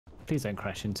Please don't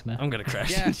crash into me. I'm gonna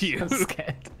crash into you. I'm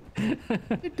scared.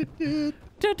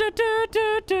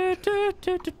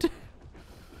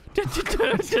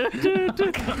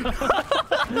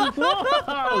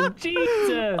 Whoa,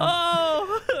 Jesus!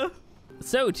 Oh!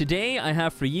 So today I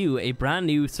have for you a brand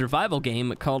new survival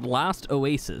game called Last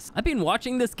Oasis. I've been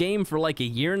watching this game for like a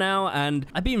year now, and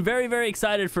I've been very, very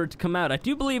excited for it to come out. I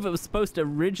do believe it was supposed to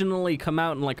originally come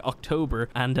out in like October,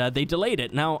 and they delayed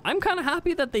it. Now, I'm kind of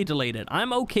happy that they delayed it.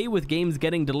 I'm okay with games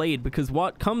getting delayed because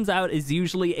what comes out is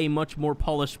usually a much more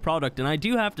polished product, and I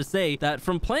do have to say that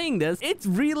from playing this, it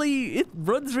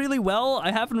runs really well.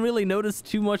 I haven't really noticed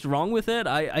too much wrong with it.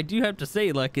 I do have to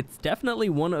say, like, it's definitely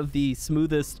one of the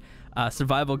smoothest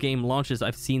survival game launches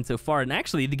I've seen so far. And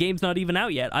actually, the game's not even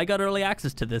out yet. I got early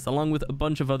access to this along with a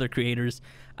bunch of other creators,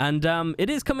 and it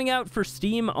is coming out for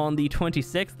Steam on the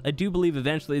 26th. I do believe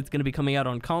eventually it's going to be coming out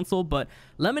on console, but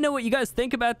let me know what you guys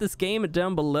think about this game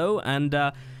down below. And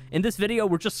in this video,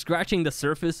 we're just scratching the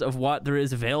surface of what there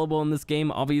is available in this game.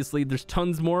 Obviously, there's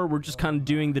tons more. We're just kind of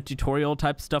doing the tutorial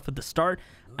type stuff at the start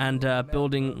and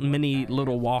building mini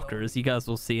little walkers. You guys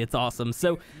will see. It's awesome.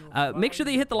 So make sure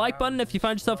that you hit the like button if you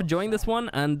find yourself enjoying this one,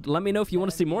 and let me know if you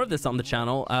want to see more of this on the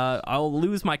channel. I'll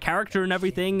lose my character and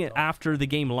everything after the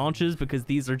game launches because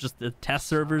these are just the test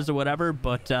servers or whatever,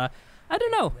 but I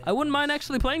don't know. I wouldn't mind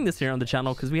actually playing this here on the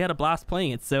channel because we had a blast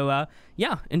playing it. So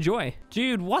yeah, enjoy.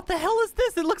 Dude, what the hell is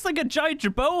this? It looks like a giant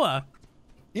jerboa.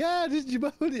 Yeah, this is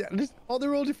jerboa. Oh,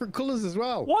 they're all different colors as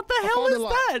well. What the hell is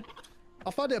that? I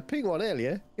found a pink one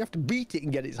earlier. You have to beat it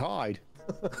and get its hide.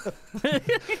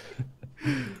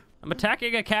 I'm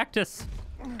attacking a cactus.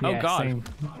 Yeah, oh god. Same.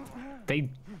 They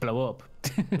blow up.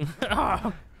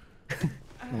 Oh.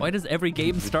 Why does every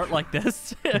game start like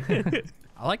this? I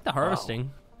like the harvesting.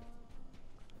 Wow.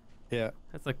 Yeah.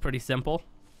 That's like pretty simple.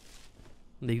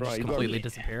 They just completely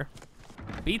disappear.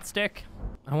 Beat stick.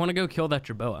 I want to go kill that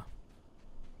jerboa.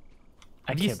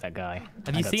 I killed that guy.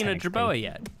 Have you seen a jerboa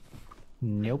yet?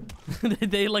 Nope.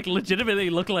 They like legitimately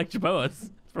look like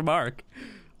jerboas from Ark.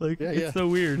 Like, it's so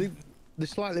weird. They're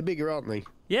slightly bigger, aren't they?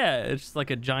 Yeah, it's just like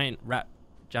a giant rat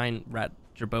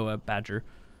jerboa badger.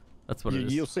 That's what it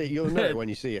is. You'll see. You'll know it when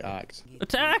you see it act.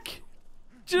 Attack!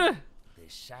 How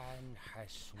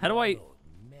do I?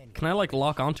 Can I like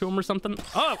lock onto him or something?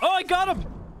 Oh, I got him!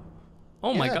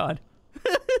 Oh my god.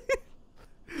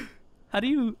 How do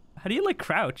you like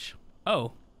crouch?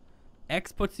 Oh.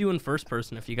 X puts you in first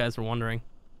person, if you guys were wondering.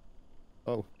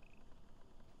 Oh.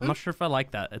 I'm not sure if I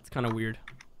like that. It's kind of weird.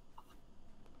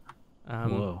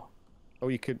 Whoa. Oh,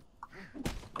 you could...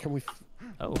 Can we...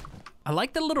 Oh. I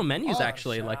like the little menus,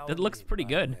 actually. Like, that looks pretty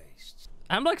good.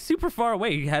 I'm, like, super far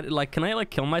away. Can I, like,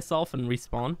 kill myself and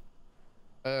respawn?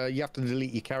 You have to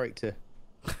delete your character.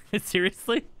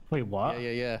 Seriously? Wait, what?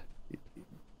 Yeah.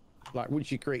 Like,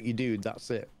 once you create your dude, that's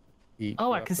it.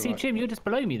 I can see Jim. You're just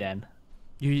below me then.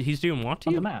 He's doing what to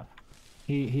you? On the map.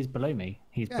 He's below me.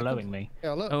 He's blowing me.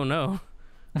 Yeah, look. Oh no.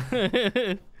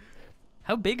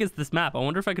 How big is this map? I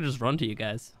wonder if I could just run to you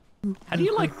guys. How do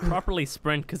you like properly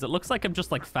sprint? Because it looks like I'm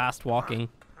just like fast walking.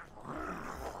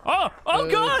 Oh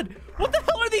god! What the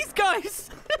hell are these guys?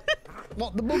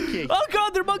 What, the monkey? Oh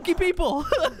god, they're monkey people!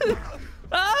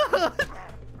 Ah!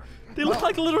 They look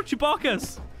like little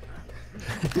Chewbacca's.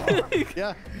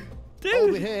 Yeah. Dude.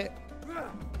 Over here. You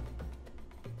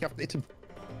have to hit him.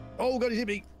 Oh god, he's hit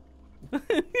me.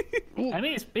 I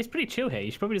mean, it's pretty chill here.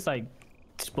 You should probably just like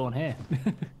spawn here.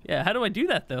 Yeah, how do I do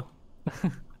that though?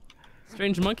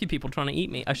 Strange monkey people trying to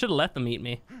eat me. I should have let them eat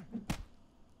me.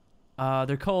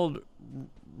 They're called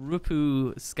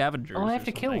Rupu scavengers. Oh, I have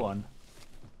to kill one.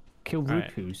 Kill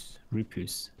Right. Rupus.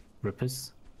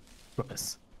 Ruckus.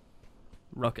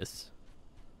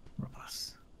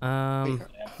 How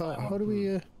do we...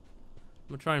 I'm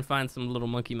gonna try and find some little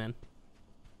monkey men.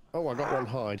 Oh, I got one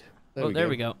hide. There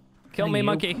we go. Kill me,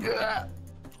 monkey.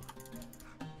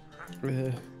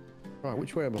 Right,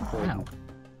 which way am I going? Ow.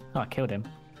 Oh, I killed him.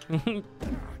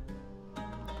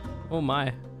 Oh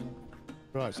my.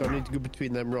 Right, so I need to go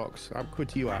between them rocks. How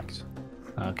quick you act?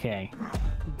 Okay.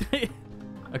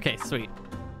 Okay, sweet.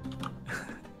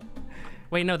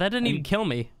 Wait, no, that didn't even kill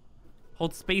me.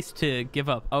 Hold space to give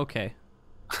up. Okay.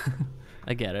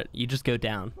 I get it. You just go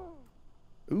down.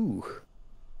 Ooh.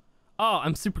 Oh,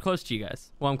 I'm super close to you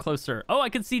guys. Well, I'm closer. Oh, I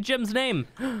can see Jim's name.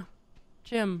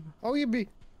 Jim. Oh, you're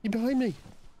behind me.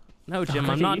 No, Jim,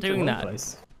 I'm not doing that.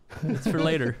 It's for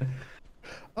later.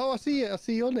 Oh, I see it. I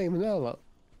see your name now. Look.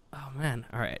 Oh, man.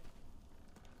 All right.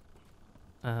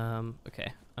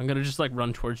 Okay. I'm gonna just, like,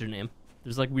 run towards your name.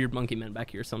 There's, like, weird monkey men back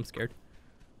here, so I'm scared.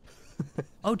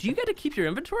 Oh, do you get to keep your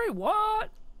inventory? What?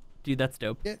 Dude, that's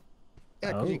dope. Yeah.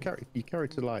 Yeah, because your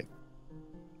character, like...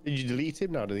 Did you delete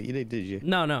him? No, you did you?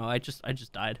 No, no, I just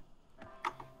died.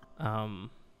 Hang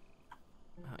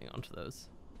on to those.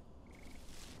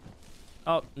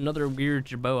 Oh, another weird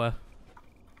jerboa.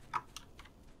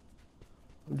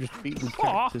 I'm just beating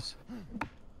cactus.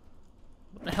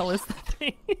 What the hell is that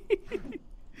thing?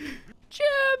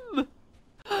 Jim!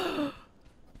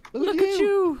 Look at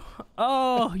you!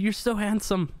 Oh, you're so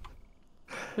handsome.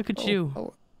 Look at you.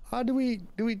 Oh, how can we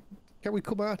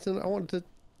come out and I want to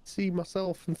see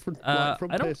myself in front,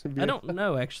 front I person view? don't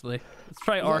know actually. Let's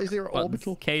try Arc. Is there buttons.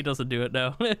 orbital? K doesn't do it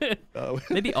now. Oh.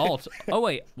 Maybe Alt. Oh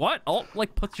wait, what? Alt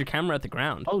like puts your camera at the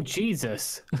ground. Oh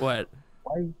Jesus. What?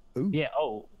 Why? Yeah.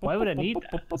 Oh, why would I need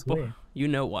that? That's weird. You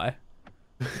know why.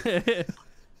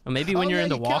 Or maybe when you're in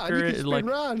the walker, you can spin like.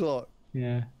 round, look.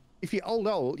 Yeah. If you hold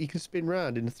Alt, you can spin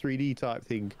round in a 3D type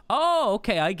thing. Oh,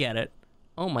 okay, I get it.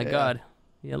 Oh my Yeah. God.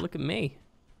 Yeah, look at me.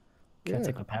 Can I Yeah.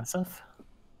 take my pants off?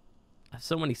 I have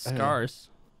so many scars.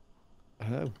 Oh.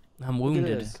 I'm Look at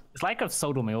wounded. this. It's like I've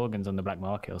sold all my organs on the black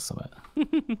market or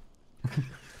something.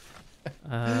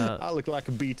 I look like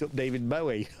a beat up David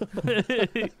Bowie.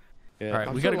 Yeah, All right,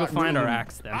 I'm we sort gotta of go like find our moving.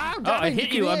 axe then. Ah, Oh, damn I it,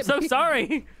 hit you you. I'm hit so me.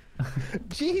 sorry.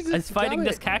 Jesus. I was fighting damn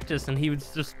this it. cactus and he was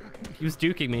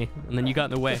duking me, and then you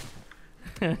got in the way.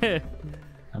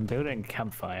 I'm building a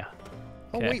campfire.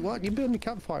 Oh Okay. wait, what? You're building a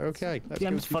campfire? Okay. Let's Yeah,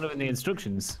 I'm go just to, following the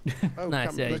instructions. oh,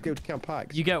 Nice, yeah. Let's go to Camp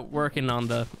Axe. You get working on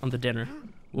the dinner.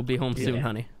 We'll be home soon, Yeah.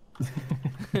 honey.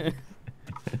 Let's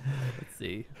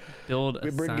see. Build a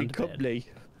We're bringing sand company.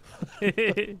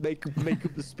 make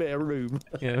up the spare room.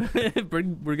 Yeah.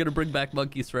 We're gonna bring back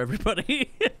monkeys for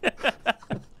everybody.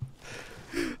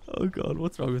 Oh God,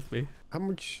 what's wrong with me? How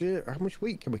much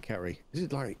weight can we carry? Is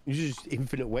it like just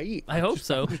infinite weight? I hope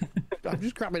so. I'm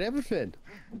just grabbing everything.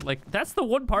 Like, that's the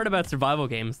one part about survival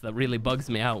games that really bugs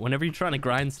me out. Whenever you're trying to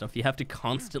grind stuff, you have to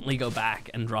constantly go back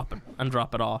and drop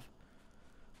it off.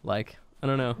 Like, I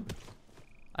don't know.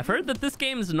 I've heard that this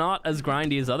game's not as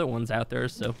grindy as other ones out there,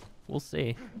 so we'll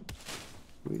see.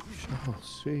 We shall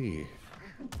see.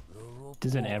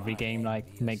 Doesn't every game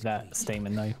like make that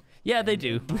statement though? Yeah, they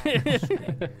do.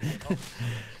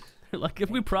 Like, if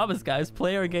we promise, guys,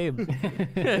 play our game.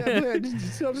 Yeah,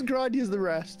 it's not as grindy as the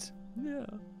rest. Yeah.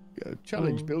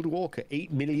 Challenge: build a walker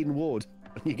 8 million wood,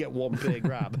 and you get one per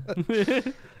grab.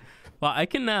 Well, I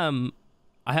can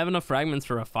I have enough fragments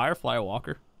for a firefly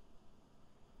walker.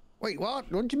 Wait,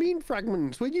 what? What do you mean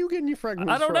fragments? Where are you getting your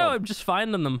fragments I don't from? know. I'm just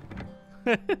finding them.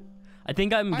 I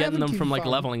think I'm getting haven't them been from like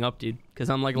found. leveling up, dude. Because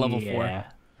I'm like level 4. Yeah.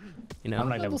 You know. I'm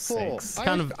like level Level 4. 6.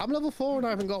 I'm level 4 and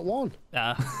I haven't got one.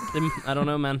 I don't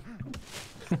know, man.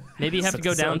 Maybe you have to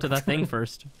go down to that thing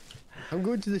first. I'm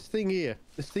going to this thing here.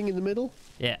 This thing in the middle.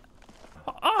 Yeah.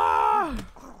 Ah!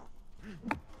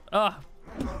 Oh.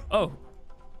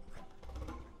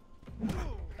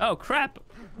 Oh, crap.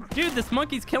 Dude, this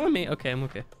monkey's killing me. Okay, I'm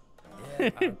okay.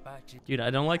 Dude, I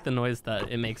don't like the noise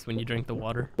that it makes when you drink the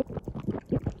water.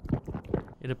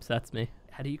 It upsets me.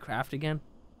 How do you craft again?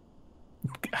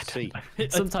 C.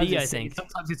 Sometimes B, I it's C, think.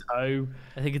 sometimes it's O.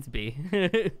 I think it's B.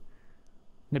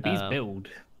 No, B's build.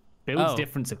 Build's Oh.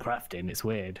 different to crafting. It's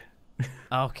weird.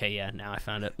 Okay, yeah, now I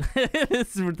found it.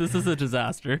 This is a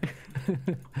disaster.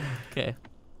 Okay.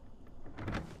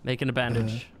 Making a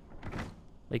bandage.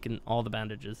 Making all the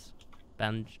bandages.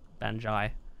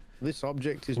 Banjai. This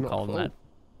object is We'll not call them full. that.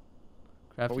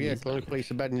 Craft Oh yeah, these can only bandages.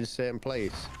 place a bed in a certain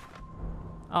place.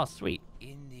 Oh, sweet.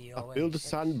 I'll build a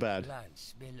sand bed.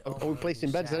 Are we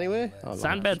placing beds anywhere? Oh, no,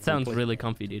 Sand that's bed sounds complete. really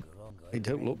comfy, dude. They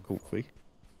don't look comfy.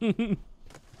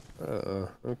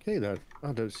 Okay then.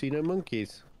 I don't see no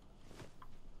monkeys.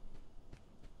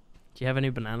 Do you have any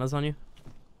bananas on you?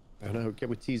 I know, can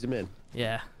we tease them in?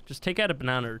 Yeah, just take out a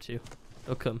banana or two.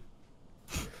 They'll come.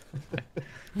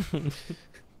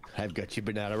 I've got your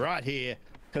banana right here.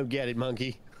 Come get it,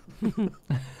 monkey. Come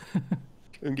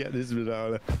get this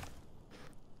banana.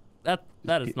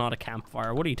 That is not a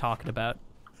campfire. What are you talking about?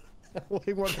 What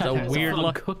do you want? It's a It's weird full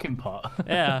look. cooking pot.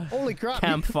 Yeah. Holy crap!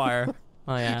 Campfire.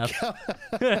 I have.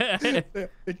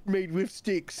 It's made with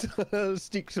sticks,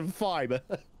 sticks and fibre.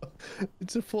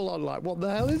 It's a full-on like. What the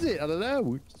hell is it? I don't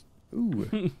know.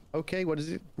 Ooh. Okay, what is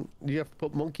it? Do you have to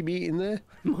put monkey meat in there?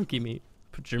 Monkey meat.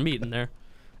 Put your meat in there.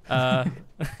 I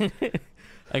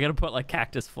gotta put like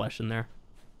cactus flesh in there.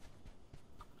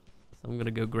 So I'm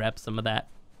gonna go grab some of that.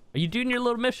 Are you doing your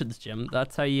little missions, Jim?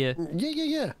 That's how you...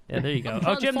 Yeah. Yeah, there you go. I'm Oh,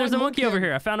 trying to Jim, there's find a the monkey monkey. over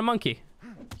here. I found a monkey.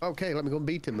 Okay, let me go and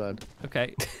beat him then.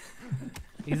 Okay.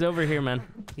 He's over here, man.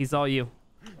 He's all you.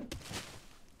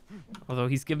 Although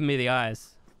he's giving me the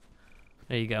eyes.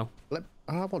 There you go.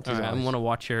 I want his All right, I'm eyes. gonna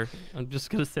watch your... I'm just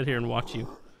gonna sit here and watch you.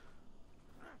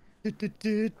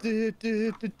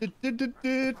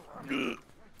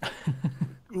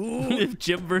 If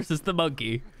Jim versus the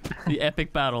monkey, the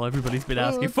epic battle everybody's been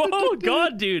asking for. Oh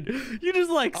god, dude, you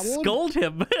just like sculled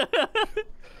him.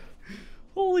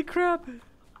 Holy crap!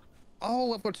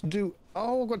 Oh, I've got to do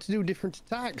different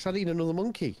attacks. I need another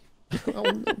monkey.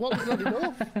 Wasn't that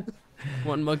enough?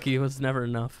 One monkey was never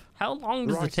enough. How long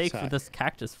does it take attack. for this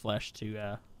cactus flesh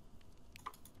to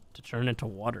turn into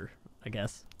water? I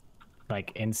guess.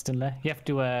 Like instantly. You have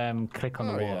to click on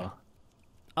the water. Yeah.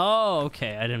 Oh,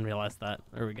 okay. I didn't realize that.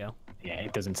 There we go. Yeah,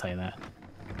 it doesn't say that.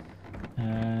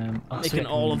 Making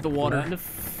all of the water. The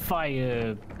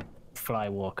firefly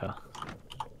walker.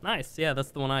 Nice. Yeah,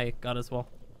 that's the one I got as well.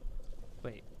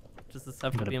 Wait, does this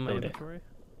have to be in my build it. inventory?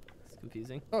 It's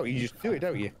confusing. Oh, you just do it,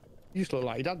 don't you? You just look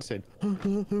like you're dancing.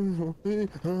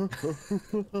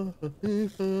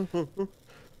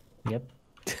 Yep.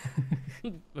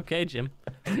 Okay, Jim.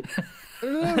 Look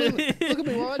at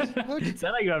me, Wad. Look. It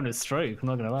sounds like you're having a stroke, I'm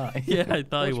not gonna lie. Yeah, I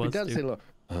thought he Watch me was dancing. too. Look.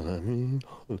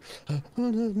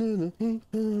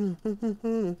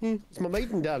 It's my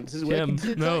maiden dance. Is Jim,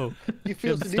 no. You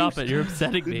feel Jim, stop it. You're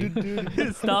upsetting me.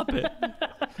 Stop it.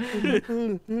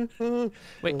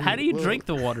 Wait, how do you drink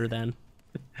the water then?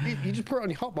 You just put it on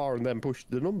your hotbar and then push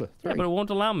the number. Yeah, but it won't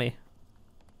allow me.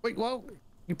 Wait, well,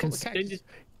 you put the cactus.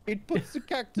 It puts the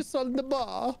cactus on the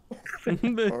bar.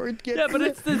 Or it gets Yeah, but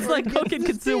it's like cook and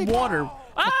consume water.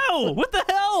 Ow! What the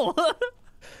hell?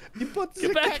 You put Get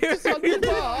the back cactus here. on the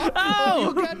bar.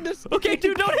 Ow! Or you get the stick. Okay,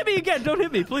 dude, don't hit me again. Don't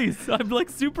hit me, please. I'm like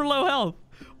super low health.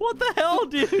 What the hell,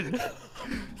 dude?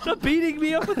 Stop beating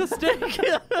me up with a stick.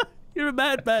 You're a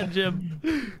madman,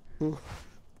 Jim.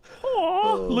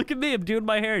 Oh, look at me. I'm doing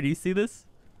my hair. Do you see this?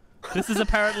 This is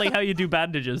apparently how you do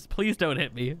bandages. Please don't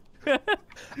hit me.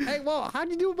 Hey, what? How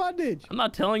do you do a bandage? I'm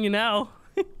not telling you now.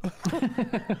 You're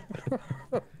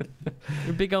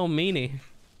a big old meanie.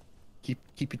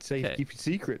 Keep it safe. Okay. Keep it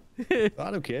secret. I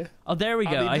don't care. Oh, there we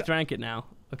go. mean, I drank it now.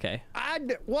 Okay.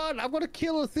 What? I'm gonna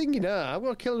kill a thingy now. I'm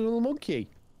gonna kill another monkey.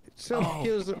 So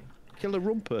kill a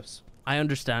rumpus. I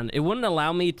understand. It wouldn't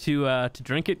allow me to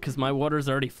drink it because my water's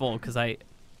already full because I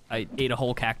ate a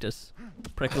whole cactus.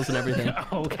 Prickles and everything. A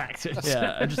whole cactus.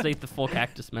 Yeah, I just ate the full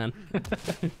cactus, man.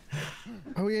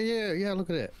 Oh yeah. Look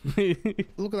at it.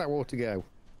 Look at that water go.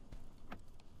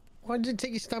 Why does it take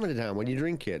your stamina down when you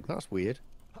drink it? That's weird.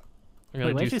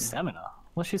 Wait, where's your stamina?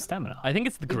 What's your stamina? I think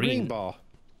it's the The green. bar.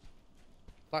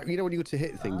 Like, you know when you go to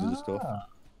hit things and stuff.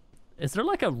 Is there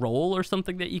like a roll or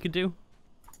something that you could do?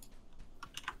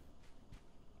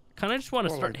 Kind of just want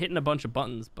to start hitting a bunch of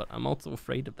buttons, but I'm also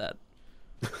afraid of that.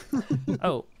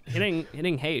 Oh,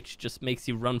 hitting H just makes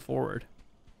you run forward.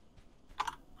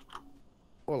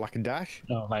 Or like a dash.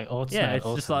 No, like auto. Yeah, it's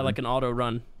just like an auto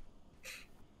run.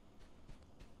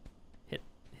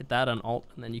 Hit that on alt,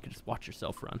 and then you can just watch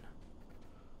yourself run.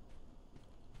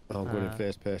 Oh, I'm going in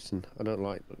first person. I don't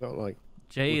like.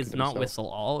 J is looking at not myself. whistle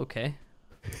all. Okay.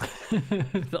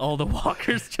 All the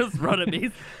walkers just run at me.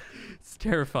 It's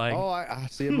terrifying. Oh, I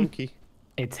see a monkey.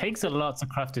 It takes a lot to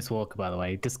craft this walker, by the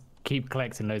way. Just keep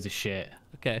collecting loads of shit.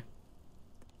 Okay.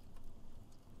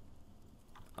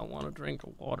 I want to drink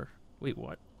water. Wait,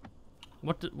 what?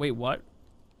 Wait, what?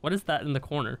 What is that in the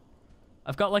corner?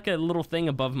 I've got like a little thing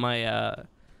above my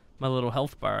my little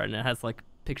health bar, and it has like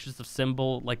pictures of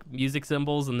like music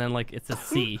symbols, and then like it's a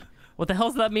C. What the hell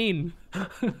does that mean?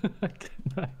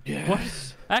 Yes.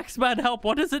 What? X-Man, help!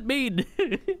 What does it mean?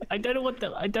 I don't know what's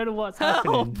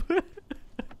Help! happening.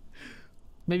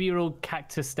 Maybe you're all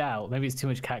cactused out. Maybe it's too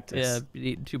much cactus. Yeah, I've been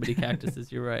eating too many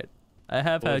cactuses. You're right. I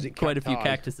have Or is had it quite a few cacti?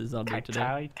 cactuses on me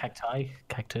today.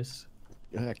 Cactus.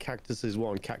 Cactus is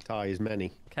one. Cacti is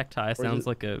many. Cacti sounds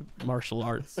like a martial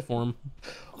arts form.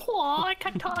 Oh,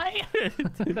 cacti.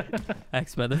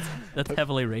 X-Men, that's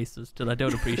heavily racist, and I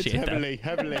don't appreciate that.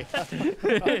 Heavily.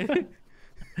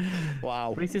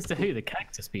 Wow. Racist to who? The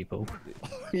cactus people.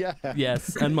 Yeah.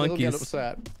 Yes, and They'll monkeys. get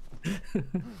upset.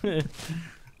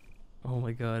 Oh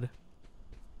my god.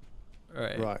 All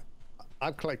right. Right.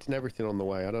 I'm collecting everything on the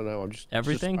way. I don't know. I'm just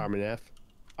Everything? Just spamming F.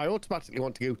 I automatically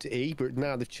want to go to E, but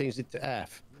now they've changed it to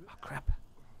F. Oh crap.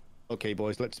 Okay,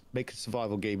 boys, let's make a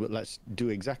survival game, but let's do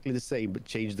exactly the same, but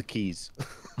change the keys.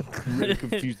 Really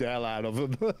confuse the hell out of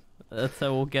them. That's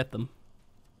how we'll get them.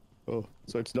 Oh,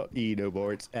 so it's not E no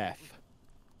more, it's F.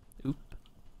 Oop.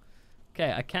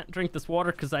 Okay, I can't drink this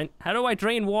water because how do I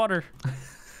drain water?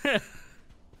 Alright,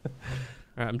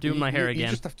 I'm doing my hair again.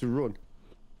 You just have to run.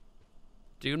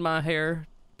 Doing my hair,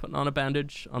 putting on a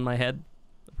bandage on my head,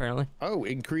 apparently. Oh,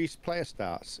 increase player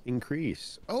stats.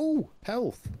 Increase. Oh,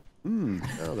 health.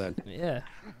 Now then. Yeah.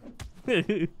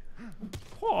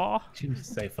 Aw. Jim's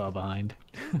so far behind.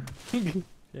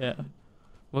 Yeah.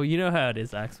 Well, you know how it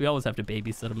is, Axe. We always have to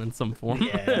babysit them in some form.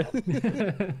 Yeah.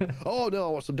 Oh no,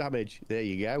 I want some damage. There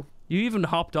you go. You even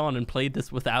hopped on and played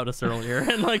this without us earlier,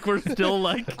 and like we're still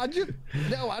like. I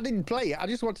didn't play it. I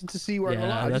just wanted to see where it was.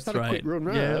 Yeah, I that's just had a quick run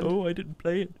round. Yeah. Oh, I didn't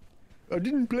play it. I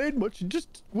didn't play it much. I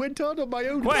just went on my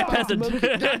own. Quiet, peasant.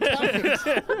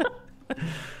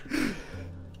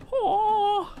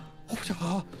 Oh,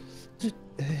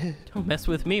 don't mess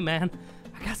with me, man.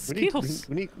 I got skills.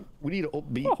 We need an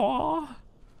upbeat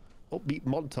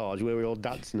montage where we're all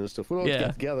dancing and stuff. We'll all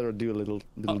get together and do a little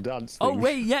dance thing. Oh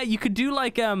wait, yeah, you could do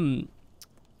like I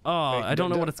don't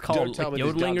know what it's called, like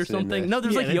yodeling or something. No,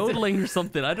 there's like yodeling or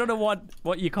something. I don't know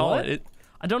what you call it.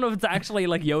 I don't know if it's actually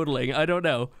like yodeling. I don't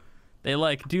know. They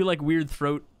like do like weird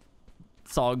throat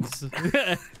songs.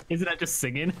 Isn't that just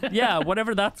singing? Yeah,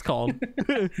 whatever that's called.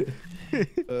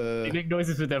 They make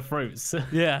noises with their throats.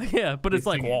 Yeah, but it's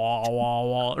like wah wah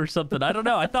wah or something. I don't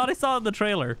know. I thought I saw it in the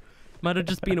trailer. Might have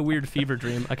just been a weird fever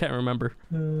dream. I can't remember.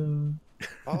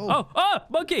 Oh,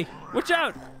 monkey! Watch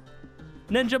out!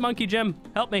 Ninja monkey Jim,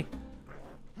 help me!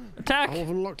 Attack! I've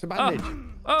unlocked a bandage.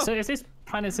 Oh, So is this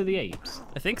Planet of the Apes?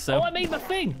 I think so. Oh, I made my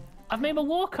thing. I've made my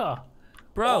walker.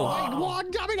 Bro, Wait,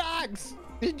 what? Damn it, Axe!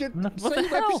 What the Save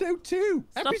hell? episode 2.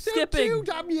 Stop Episode skipping. 2,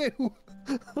 damn you!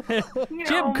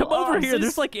 Jim, come over here.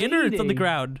 There's like innards on the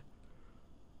ground.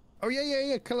 Oh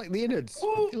yeah. Collect the innards.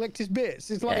 Collect his bits.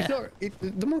 It's like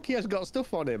the monkey has got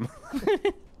stuff on him.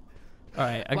 All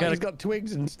right, He's got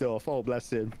twigs and stuff. Oh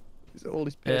bless him. It's all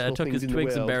his personal I took things his in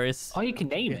twigs the and world. berries. Oh, you can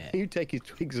name it. You take his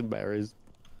twigs and berries.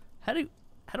 How do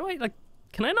I like?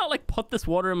 Can I not like put this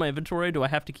water in my inventory? Or do I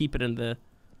have to keep it in the?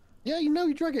 Yeah,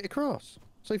 you drag it across.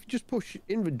 So if you just push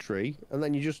inventory and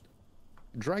then you just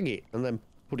drag it and then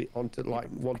put it onto like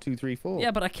 1, 2, 3, 4.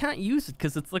 Yeah, but I can't use it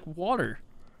because it's like water.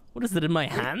 What is it in my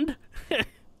hand?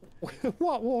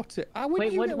 What water?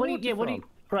 Wait, what do you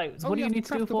right? Oh, What do you have need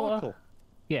to do craft a for? bottle.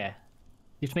 Yeah,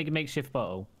 you have to make a makeshift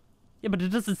bottle. Yeah, but it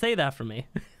doesn't say that for me.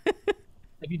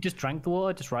 If you just drank the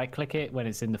water, just right click it when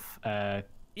it's in the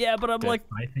Yeah, but I'm the like,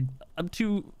 fry thing.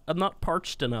 I'm not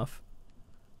parched enough.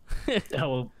 Oh,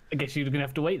 well, I guess you're gonna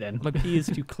have to wait then. My pee is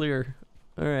too clear.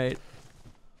 All right.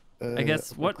 I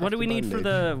guess what do we need for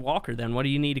the walker then? What do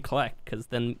you need to collect? Because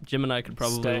then Jim and I could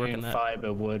probably work on Stone, that.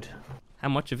 fiber, wood, How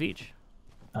much of each?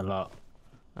 a lot.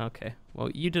 Okay. Well,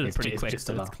 you did it It's pretty just- quick, just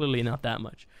a so it's lot. clearly not that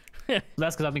much. That's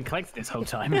because I've been collecting this whole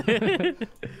time.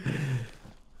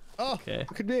 Oh, Okay.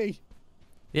 look at me.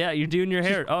 Yeah, you're doing your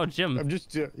hair. Oh, Jim, I'm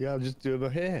just doing my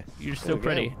hair. you're so There we go.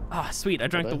 pretty. Ah, sweet. I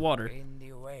drank the water.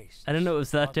 I didn't know it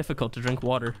was that difficult to drink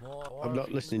water. I'm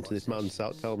not listening to this man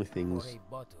tell me things.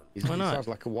 He Why not? sounds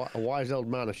like a wise old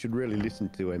man. I should really listen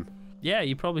to him. Yeah,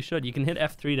 you probably should. You can hit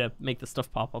F3 to make the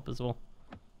stuff pop up as well.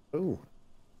 Oh,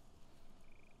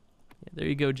 Yeah, there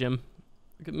you go, Jim.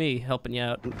 Look at me helping you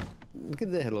out. look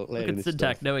at that little Look at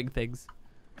Syntac knowing things.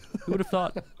 Who would have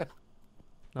thought?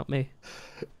 Not me.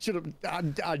 Should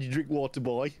have. How'd you drink water,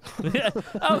 boy?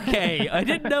 Okay, I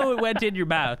didn't know it went in your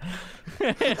mouth.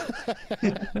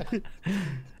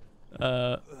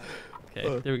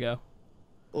 Okay, there we go.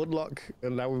 Unlock,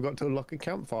 and now we've got to unlock a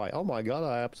campfire. Oh my god,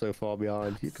 I am so far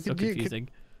behind. So confusing.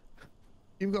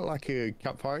 You've got like a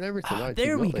campfire and everything. Ah, haven't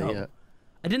there you? we Not go. yet.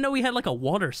 I didn't know we had like a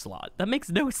water slot. That makes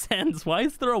no sense. Why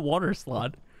is there a water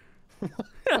slot?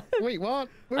 Wait, what?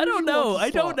 Where I is don't your know. water I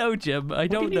don't slot? know, Jim. I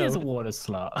don't There's a know. water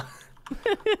slot.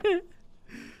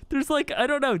 There's like, I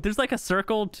don't know. There's like a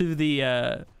circle to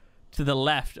the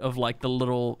left of like the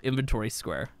little inventory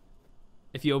square.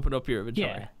 If you open up your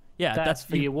inventory. Yeah, That's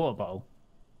for your water bottle.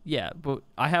 Yeah, but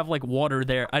I have like water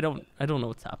there. I don't know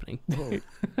what's happening. Oh,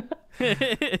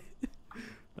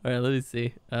 All right, let me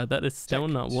see. That is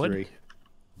stone, not wood. three.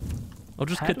 I'll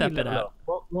just How cut do that we bit level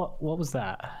out. up? What was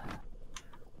that?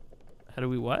 How do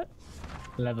we what?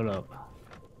 Level up.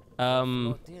 I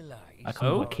I can't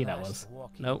remember what key that was.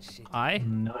 Nope. I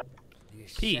No,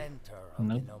 P.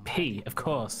 no. P, of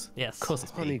course. Yes. Of course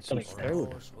it's I P. need some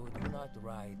stone.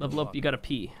 Level up. You got a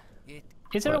P.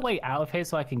 Is there a What? way out of here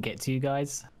so I can get to you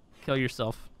guys? Kill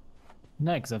yourself.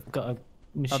 No, because I've got a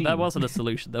Oh, machine. that wasn't a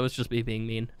solution. That was just me being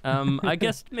mean. I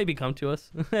guess maybe come to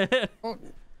us. Oh,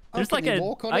 There's can like you a.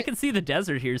 walk on I it? can see the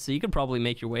desert here, so you could probably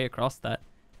make your way across that.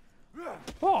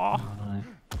 Oh,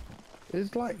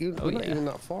 It's like you're Oh, not yeah. even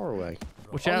that far away.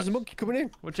 watch Oh, out! there's a monkey coming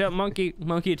in. Watch out, monkey!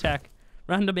 Monkey attack!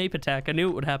 Random ape attack! I knew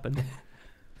it would happen.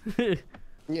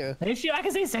 Yeah. Hey, shoot, I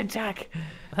can see Syntac.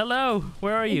 Hello,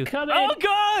 where are you? coming. Oh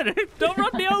God! Don't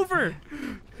run me over!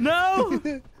 No!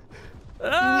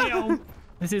 Ah!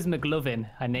 This is McLovin.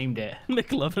 I named it.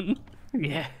 McLovin.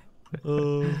 Yeah.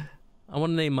 I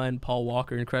want to name mine Paul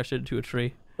Walker and crash it into a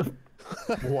tree.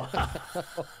 Wow.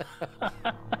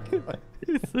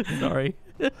 Sorry.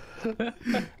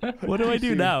 What do I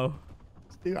do now?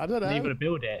 Dude, I don't know. You've got to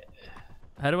build it.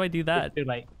 How do I do that? Do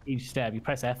like each step. You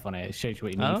press F on it. It shows you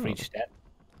what you need for each step.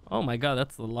 Oh my god,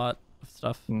 that's a lot of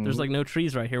stuff. There's like no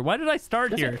trees right here. Why did I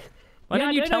start here? Why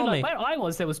didn't you tell me? Where I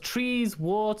was, there was trees,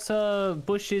 water,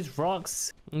 bushes,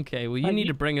 rocks. Okay, well, you need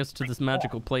to bring us to this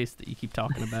magical place that you keep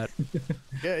talking about.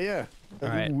 Yeah. All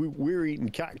right. We're eating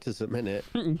cactus at the minute.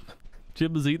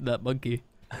 Jim is eating that monkey.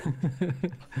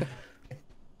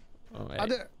 All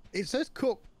right. It says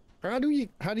cook. How do you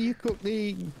cook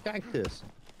the cactus?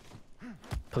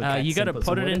 You got to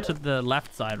put it into the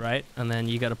left side, right? And then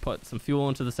you got to put some fuel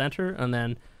into the center, and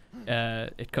then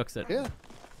it cooks it. Yeah.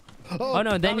 Oh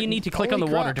no, then you need to click on the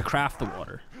water to craft the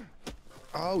water.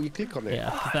 Oh, you click on it.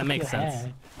 Yeah, that makes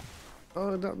sense.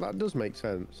 Oh, that does make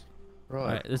sense. Right. All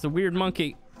right, there's a weird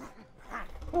monkey.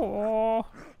 Oh.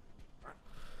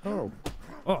 Oh.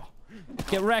 Oh.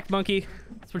 Get wrecked, monkey.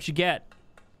 That's what you get.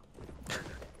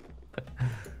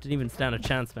 Didn't even stand a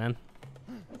chance, man.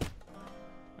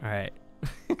 All right.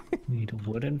 Need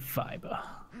wood and fiber.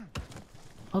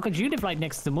 Oh god, you live right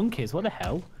next to the monkeys. What the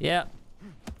hell? Yeah.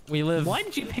 We live. Why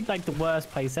did you pick like the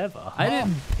worst place ever? I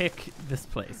didn't pick this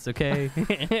place, okay?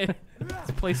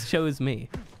 This place chose me.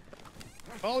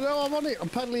 Oh no, I'm on it. I'm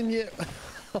pedaling you.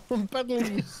 I'm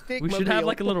pedaling your stick. We should have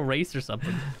like a little race or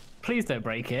something. Please don't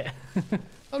break it.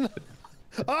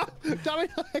 Ah, damn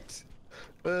it!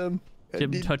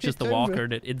 Jim touches the walker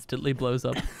and it instantly blows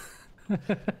up.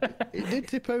 It did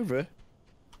tip over.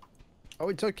 Oh,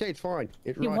 it's okay. It's fine.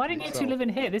 Why didn't you two live in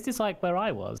here? This is like where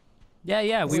I was.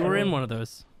 Yeah, we were in one of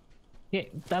those. Yeah,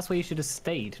 that's where you should have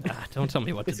stayed. Don't tell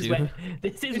me what to do.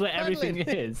 This is where everything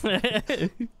is.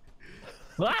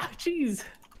 Ah, jeez.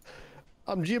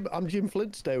 I'm Jim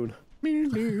Flintstone.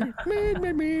 Keep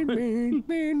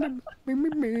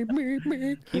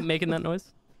making that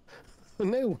noise.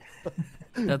 No.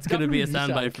 That's gonna be a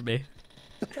soundbite for me.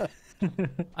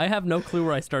 I have no clue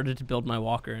where I started to build my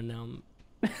walker, and now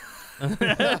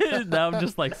I'm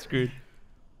just like screwed.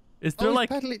 Is there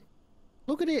like?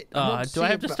 Look at it. Do I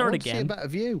have to start again? See a better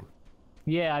view.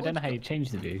 Yeah, I don't know how you change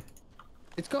the view.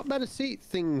 It's got better seat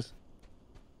things.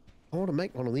 I want to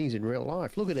make one of these in real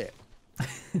life. Look at it.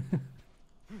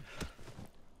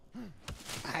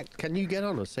 Can you get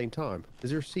on at the same time?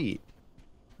 Is there a seat?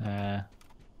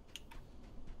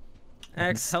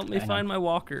 X, help me find my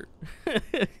walker.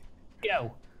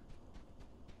 Go.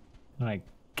 Alright,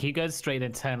 keep going straight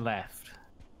and turn left.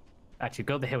 Actually,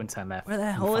 go up the hill and turn left. Where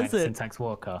the hell is it? Syntax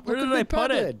walker. Where did I put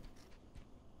it?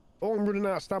 Oh, I'm running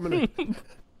out of stamina.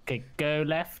 Okay, go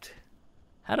left.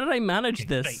 How did I manage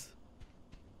this? Straight.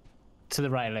 To the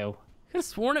right a little. I could have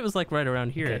sworn it was like right around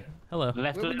here. Okay. Hello.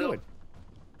 Left a Where are we little. going?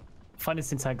 Find a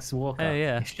Syntax walker. Oh,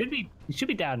 yeah. It should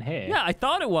be down here. Yeah, I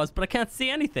thought it was, but I can't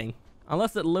see anything.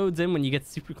 Unless it loads in when you get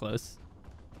super close.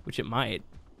 Which it might.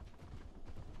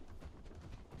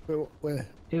 Where?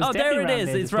 Oh, there it is.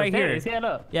 It's right here. Yeah,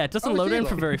 look. Yeah, it doesn't load in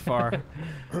for very far.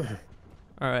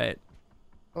 All right.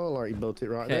 Oh, I already built it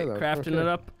right Okay, there. crafting it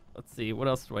up. Let's see. What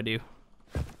else do I do?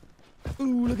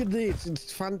 Ooh, look at this.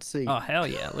 It's fancy. Oh, hell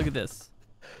yeah. Look at this.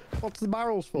 What's the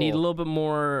barrels for? Need a little bit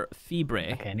more fibre.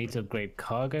 Okay, I need to upgrade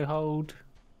cargo hold.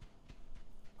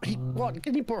 What?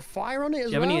 Can you put a fire on it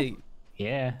as Do you have well? any...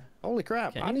 Yeah. Holy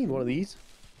crap. Okay. I need one of these.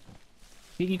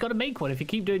 You got to make one if you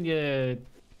keep doing your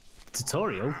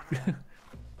tutorial.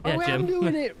 Yeah, I am Jim.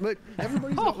 doing it, but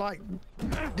everybody's got like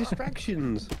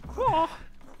distractions. Got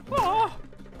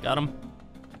him.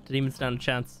 Didn't even stand a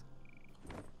chance.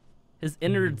 His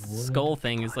inner skull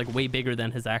thing is like way bigger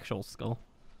than his actual skull.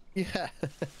 Yeah.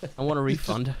 I want a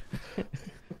refund.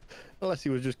 Unless he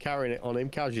was just carrying it on him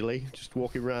casually, just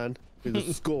walking around with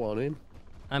a skull on him.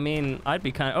 I mean, I'd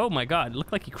be kind of... Oh my god, it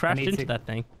looked like he crashed into that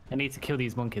thing. I need to kill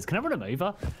these monkeys. Can I run them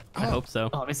over? I hope so.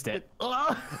 Oh, I missed it.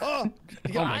 Oh, Oh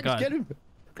my God. Get him.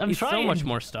 I'm He's trying. so much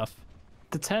more stuff.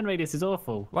 The turn radius is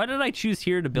awful. Why did I choose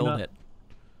here to build No. it?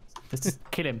 Let's just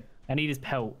kill him. I need his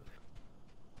pelt.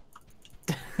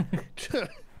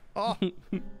 Oh.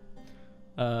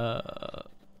 Uh...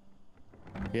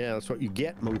 Yeah, that's what you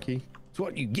get, monkey. That's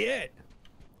what you get.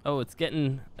 Oh, it's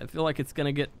getting... I feel like it's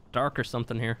gonna get dark or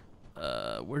something here.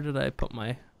 Where did I put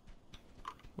my...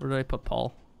 Where did I put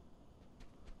Paul?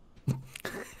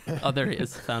 Oh, there he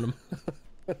is. Found him.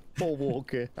 Paul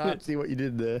Walker. I see what you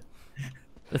did there.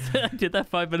 I did that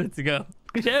 5 minutes ago.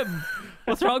 Jim,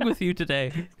 what's wrong with you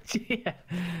today? Yeah.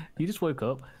 You just woke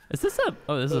up. Is this a...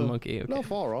 Oh, this is a monkey. Okay. Not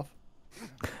far off.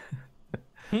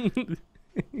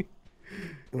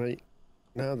 Right.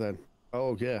 Now then.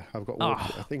 Oh, yeah. I've got wood.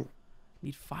 Oh. I think.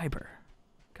 Need fiber.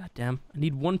 God damn. I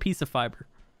need one piece of fiber.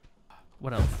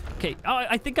 What else? Okay. Oh,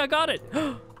 I think I got it.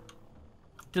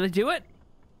 Did I do it?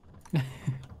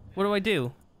 What do I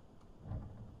do?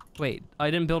 Wait, I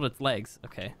didn't build its legs.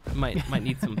 Okay, might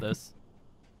need some of this.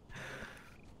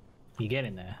 You get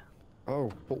in there.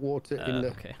 Oh, put water in the...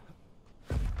 Okay.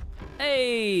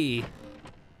 Hey!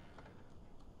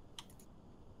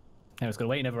 I was gonna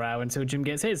wait another hour until Jim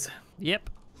gets his. Yep.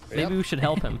 Maybe we should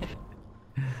help him.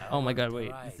 Oh my god,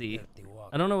 wait, Z.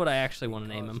 I don't know what I actually want to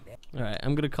name him. Alright,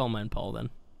 I'm gonna call mine Paul then.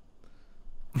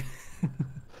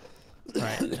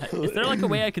 Alright, is there like a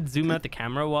way I could zoom out the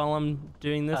camera while I'm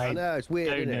doing this? I know, it's weird,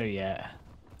 Don't isn't know it? yet.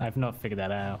 I've not figured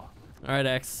that out. Alright,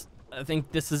 X. I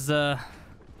think this is it's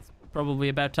probably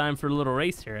about time for a little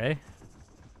race here, eh?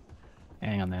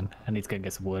 Hang on then. I need to go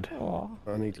get some wood.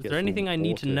 I need to Is get there anything some I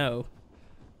need to water. know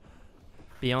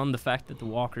beyond the fact that the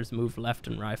walkers move left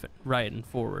and right and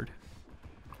forward?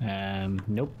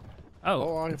 Nope. Oh,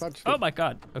 Oh, I've actually... oh my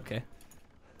god. Okay.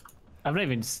 I've not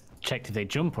even checked if they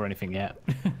jump or anything yet.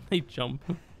 They jump.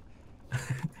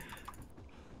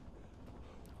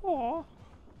 Aww.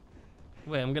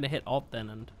 Wait, I'm gonna hit Alt then,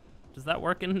 and does that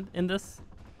work in this?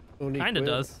 Only Kinda will.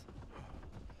 does.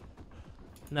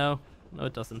 No,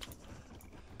 it doesn't.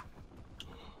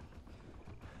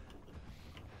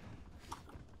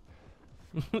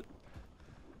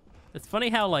 It's funny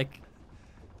how, like,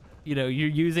 you know, you're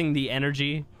using the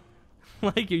energy,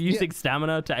 like you're using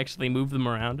stamina to actually move them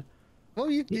around. Well,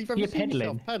 you've ever You're seen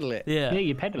yourself pedaling. pedal it. Yeah. Yeah,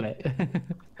 you pedal it.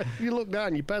 You look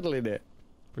down, you're pedaling it.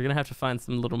 We're gonna have to find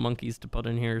some little monkeys to put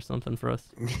in here or something for us.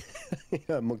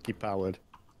 Yeah, monkey powered.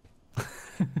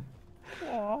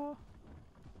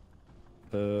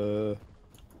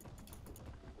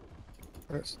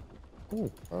 That's... Oh,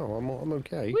 I'm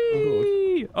okay. I'm good.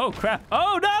 Whee! Oh crap!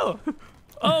 Oh no!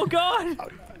 Oh god!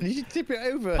 You should tip it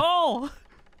over. Paul!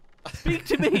 Speak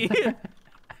to me!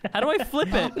 How do I flip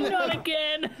it? Not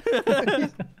again.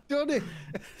 Done it.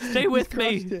 Stay with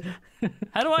crashed me. it.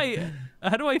 How do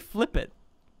I flip it?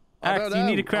 I Axe, don't you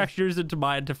need to know. crash yours into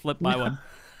mine to flip my one.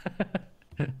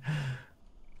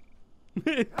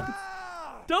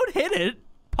 Don't hit it!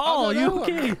 Paul, I you don't know.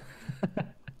 okay?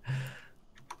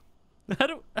 How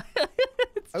do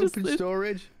it's just Open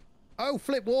storage. Oh,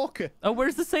 flip walker. Oh,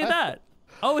 where's the say that?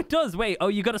 Oh, it does. Wait. Oh,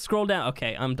 you gotta scroll down.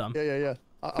 Okay, I'm done. Yeah.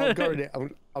 I'm going it.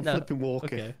 I'm No, flipping walker.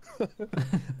 okay.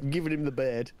 I'm giving him the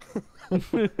bird.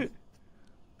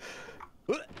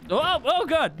 Oh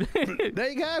god. There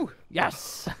you go.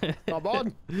 Yes. Come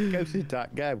on. Go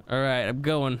Syntac, go. All right, I'm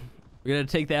going. We're gonna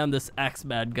take down this axe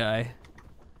bad guy.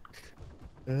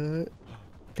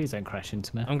 Please don't crash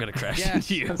into me. I'm gonna crash Yes.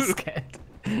 into you. I'm scared.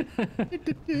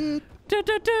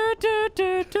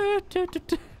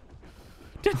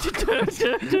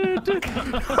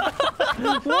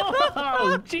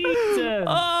 Whoa, Jesus!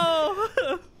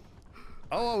 Oh!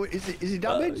 Oh, is he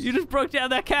damaged? You just broke down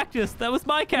that cactus. That was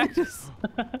my cactus.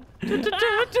 Why is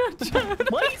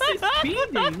this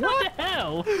speeding? What the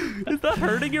hell? Is that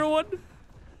hurting your one?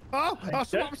 Oh, I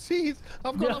swapped seats.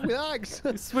 I've gone up with Axe.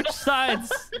 Switch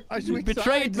sides. I You switched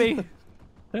betrayed sides.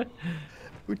 me.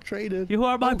 We traded. You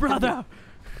are my brother.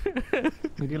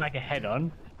 We do like a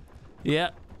head-on. Yeah.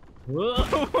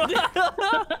 Oh,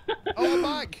 I'm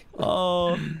back.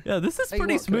 Oh, yeah. This is Hey,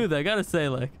 pretty what, smooth. I gotta say,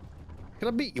 like. Can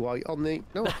I beat you while you're on the...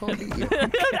 No, I can't beat you.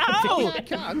 Ow! Yeah, I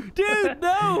can. Dude,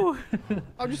 no!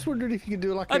 I'm just wondering if you can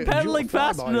do like a... I'm pedaling dual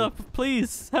fast flyby. enough.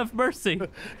 Please have mercy.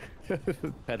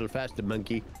 Pedal faster,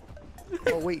 monkey.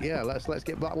 Oh wait, yeah. Let's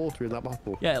get that water in that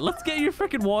bottle. Yeah, let's get your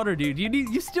freaking water, dude.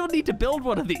 You still need to build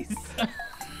one of these.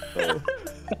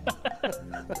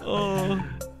 Oh.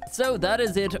 So that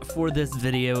is it for this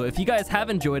video. If you guys have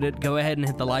enjoyed it, go ahead and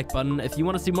hit the like button. If you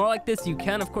want to see more like this, you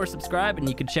can of course subscribe, and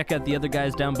you can check out the other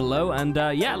guys down below. And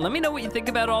yeah, let me know what you think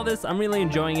about all this. I'm really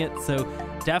enjoying it, so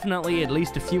definitely at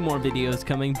least a few more videos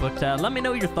coming. But let me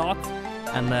know your thoughts,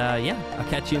 and yeah, I'll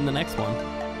catch you in the next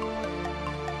one.